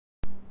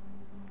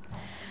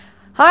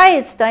Hi,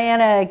 it's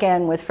Diana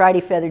again with Friday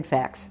Feathered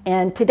Facts,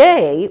 and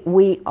today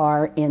we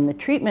are in the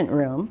treatment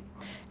room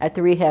at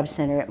the Rehab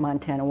Center at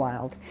Montana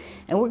Wild,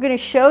 and we're going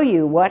to show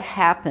you what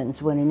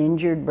happens when an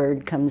injured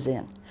bird comes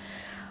in.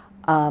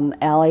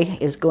 Allie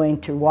is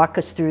going to walk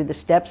us through the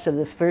steps of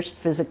the first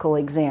physical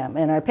exam,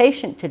 and our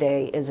patient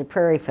today is a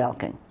prairie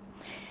falcon.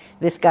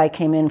 This guy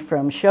came in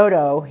from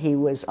Choteau. He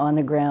was on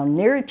the ground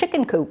near a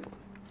chicken coop,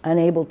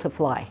 unable to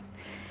fly.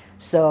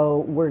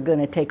 So we're going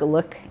to take a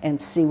look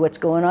and see what's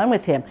going on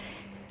with him.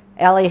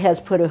 Allie has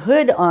put a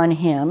hood on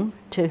him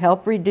to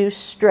help reduce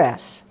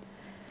stress.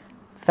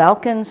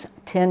 Falcons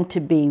tend to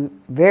be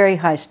very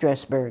high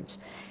stress birds.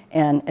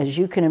 And as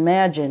you can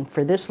imagine,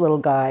 for this little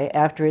guy,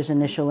 after his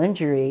initial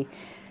injury,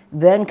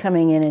 then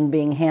coming in and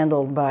being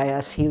handled by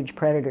us huge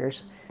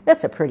predators,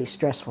 that's a pretty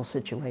stressful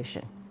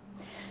situation.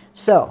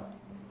 So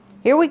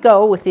here we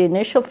go with the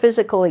initial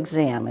physical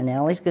exam, and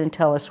Allie's going to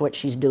tell us what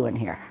she's doing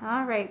here.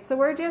 All right, so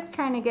we're just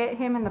trying to get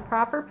him in the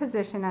proper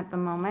position at the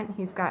moment.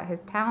 He's got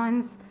his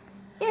talons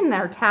in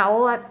their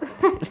towel.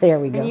 There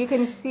we go. And you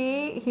can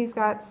see he's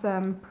got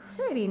some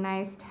pretty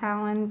nice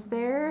talons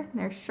there.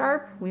 They're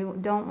sharp. We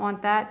don't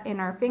want that in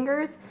our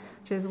fingers,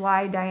 which is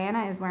why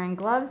Diana is wearing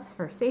gloves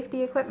for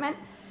safety equipment.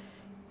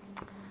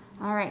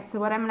 All right, so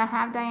what I'm going to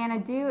have Diana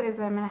do is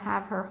I'm going to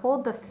have her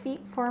hold the feet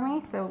for me.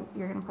 So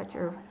you're going to put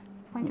your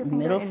pointer finger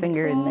middle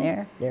finger in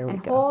there. There we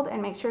and go. Hold and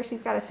make sure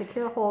she's got a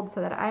secure hold so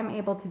that I'm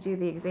able to do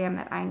the exam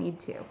that I need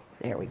to.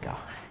 There we go.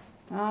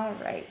 All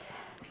right.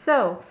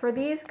 So for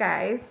these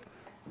guys,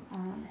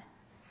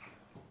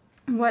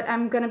 what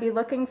I'm going to be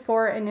looking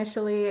for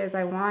initially is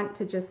I want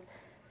to just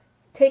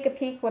take a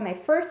peek when they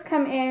first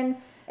come in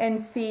and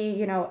see,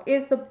 you know,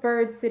 is the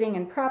bird sitting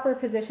in proper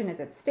position? Is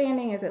it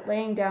standing? Is it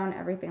laying down?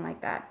 Everything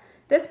like that.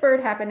 This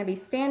bird happened to be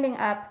standing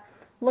up,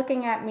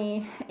 looking at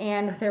me,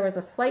 and there was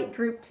a slight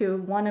droop to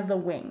one of the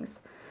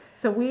wings.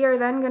 So we are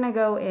then going to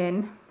go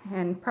in,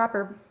 and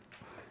proper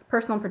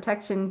personal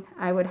protection,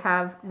 I would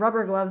have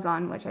rubber gloves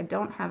on, which I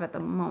don't have at the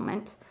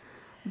moment.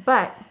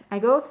 But I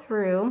go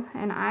through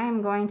and I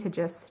am going to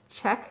just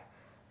check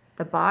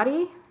the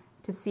body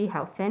to see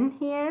how thin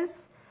he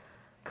is.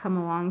 Come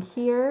along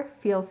here,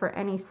 feel for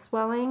any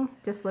swelling,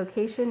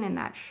 dislocation in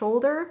that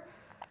shoulder.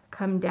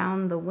 Come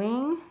down the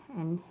wing,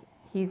 and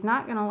he's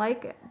not going to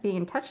like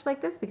being touched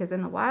like this because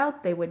in the wild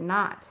they would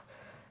not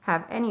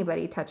have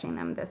anybody touching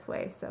them this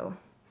way. So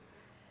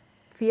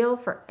feel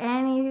for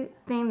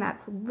anything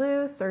that's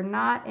loose or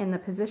not in the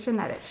position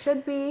that it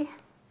should be.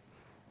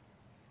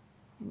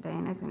 And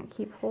Diana's going to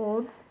keep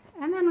hold,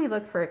 and then we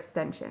look for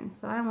extension.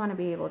 So I want to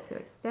be able to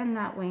extend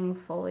that wing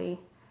fully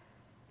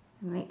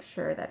and make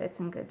sure that it's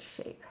in good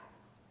shape.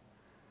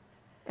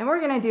 And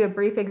we're going to do a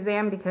brief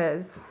exam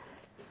because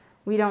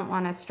we don't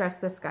want to stress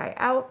this guy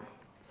out.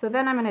 So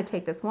then I'm going to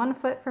take this one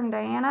foot from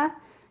Diana,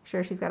 make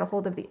sure she's got a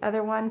hold of the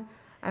other one.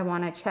 I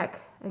want to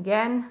check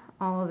again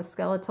all of the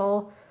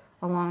skeletal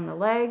along the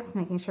legs,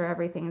 making sure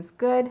everything's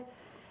good.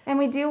 And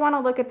we do want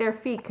to look at their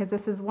feet because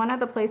this is one of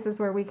the places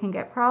where we can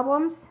get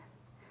problems.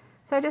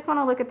 So I just want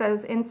to look at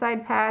those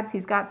inside pads.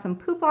 He's got some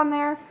poop on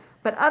there,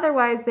 but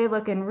otherwise they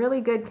look in really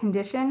good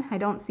condition. I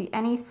don't see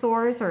any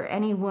sores or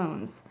any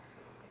wounds.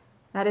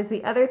 That is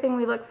the other thing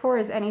we look for,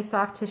 is any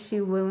soft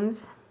tissue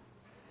wounds.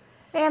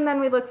 And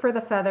then we look for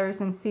the feathers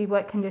and see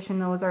what condition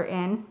those are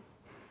in.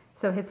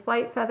 So his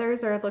flight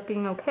feathers are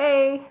looking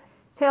okay.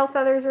 Tail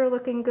feathers are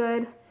looking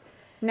good.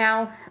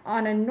 Now,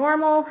 on a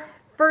normal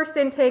first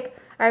intake,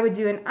 I would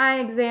do an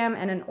eye exam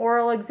and an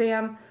oral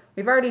exam.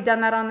 We've already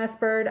done that on this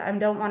bird. I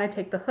don't want to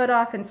take the hood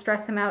off and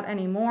stress him out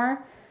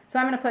anymore. So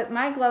I'm going to put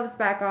my gloves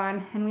back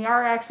on, and we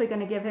are actually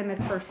going to give him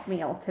his first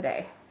meal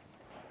today.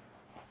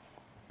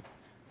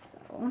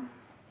 So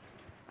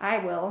I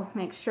will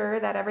make sure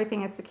that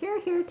everything is secure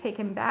here. Take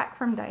him back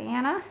from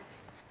Diana.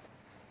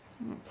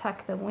 I'm going to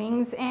tuck the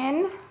wings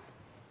in.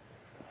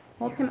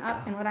 Hold him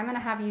up, and what I'm going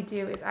to have you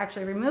do is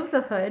actually remove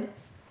the hood.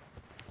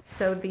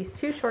 So these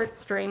two short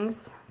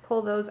strings,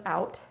 pull those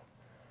out.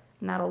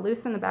 And that'll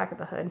loosen the back of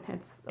the hood.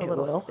 It's a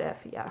little stiff,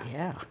 yeah.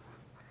 Yeah.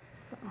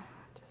 So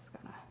just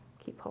gonna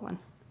keep pulling.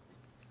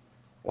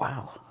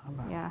 Wow,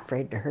 I'm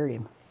afraid to hurt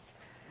him.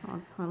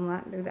 I'll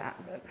not do that,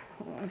 but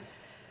hold on.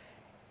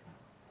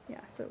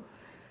 Yeah, so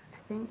I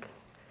think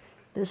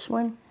this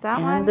one, that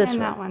and one, this and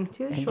one. that one.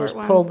 Two and short just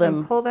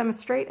ones. pull them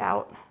straight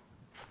out.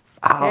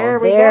 Oh, there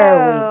we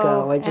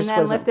go. And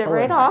then lift it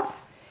right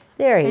off.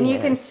 There he is. And you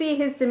can see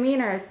his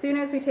demeanor as soon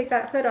as we take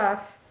that hood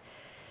off.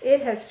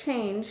 It has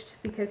changed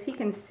because he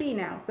can see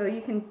now. So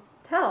you can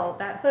tell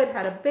that hood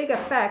had a big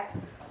effect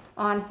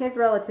on his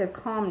relative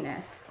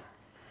calmness.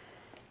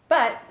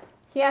 But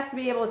he has to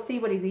be able to see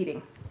what he's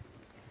eating.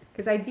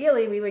 Because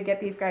ideally we would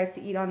get these guys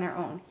to eat on their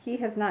own. He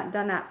has not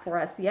done that for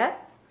us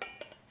yet.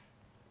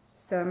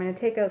 So I'm going to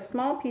take a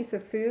small piece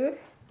of food,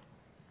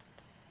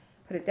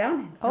 put it down,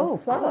 and he'll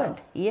swallow.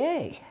 Good.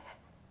 Yay.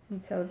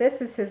 And so this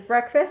is his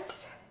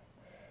breakfast.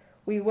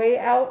 We weigh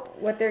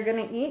out what they're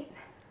going to eat.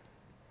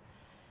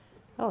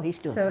 Oh, he's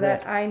doing so good.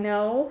 that I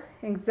know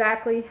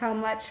exactly how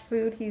much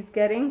food he's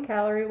getting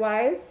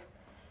calorie-wise.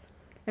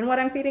 And what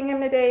I'm feeding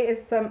him today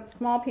is some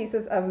small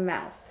pieces of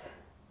mouse.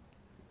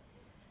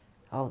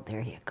 Oh,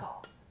 there you go.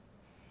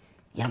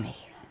 Yummy.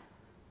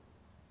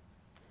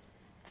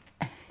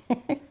 There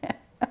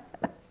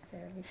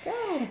we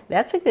go.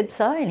 That's a good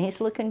sign. He's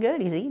looking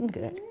good. He's eating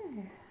good.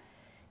 Yeah.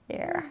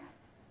 There.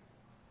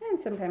 And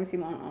sometimes he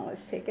won't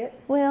always take it.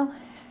 Well,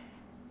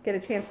 Get a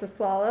chance to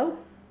swallow.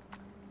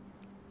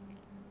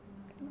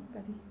 Come on,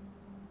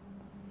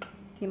 buddy.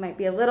 He might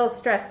be a little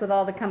stressed with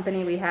all the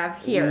company we have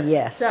here.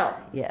 yes. So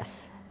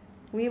Yes.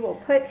 we will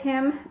put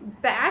him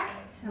back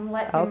and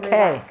let him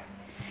Okay. relax.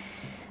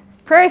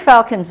 Prairie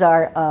falcons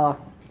are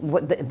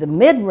the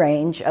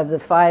mid-range of the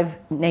 5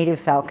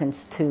 native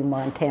falcons to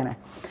Montana.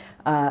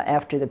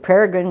 After the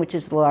peregrine, which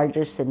is the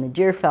largest, and the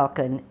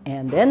gyrfalcon,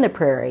 and then the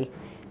prairie,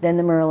 then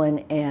the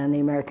merlin, and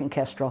the American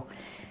kestrel.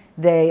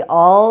 They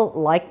all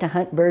like to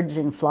hunt birds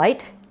in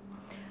flight,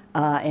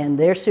 and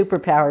their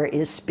superpower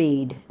is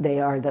speed. They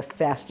are the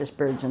fastest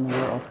birds in the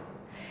world.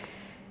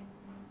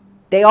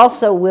 They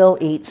also will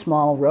eat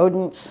small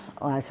rodents.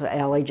 So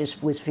Allie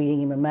just was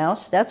feeding him a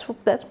mouse. That's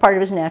part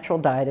of his natural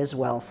diet as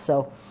well.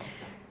 So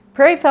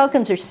prairie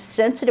falcons are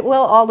sensitive.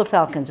 Well, all the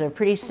falcons are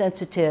pretty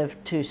sensitive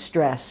to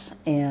stress.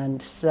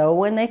 And so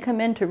when they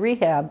come into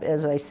rehab,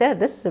 as I said,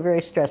 this is a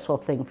very stressful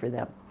thing for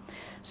them.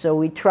 So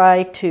we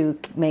try to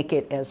make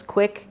it as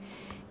quick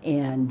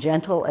and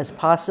gentle as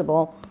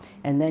possible,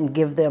 and then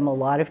give them a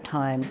lot of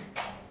time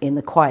in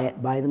the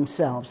quiet by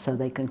themselves so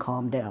they can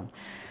calm down.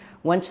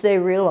 Once they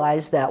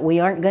realize that we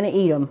aren't going to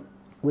eat them,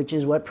 which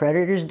is what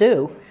predators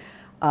do,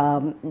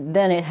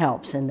 then it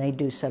helps and they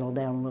do settle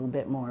down a little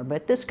bit more.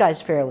 But this guy's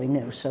fairly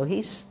new, so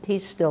he's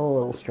still a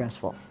little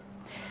stressful.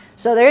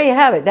 So there you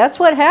have it. That's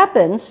what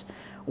happens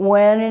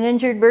when an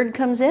injured bird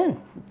comes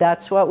in.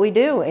 That's what we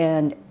do.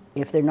 And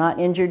if they're not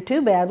injured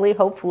too badly,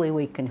 hopefully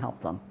we can help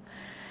them.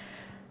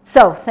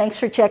 So thanks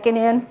for checking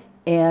in.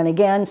 And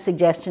again,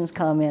 suggestions,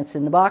 comments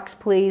in the box,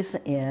 please.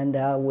 And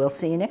we'll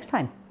see you next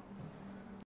time.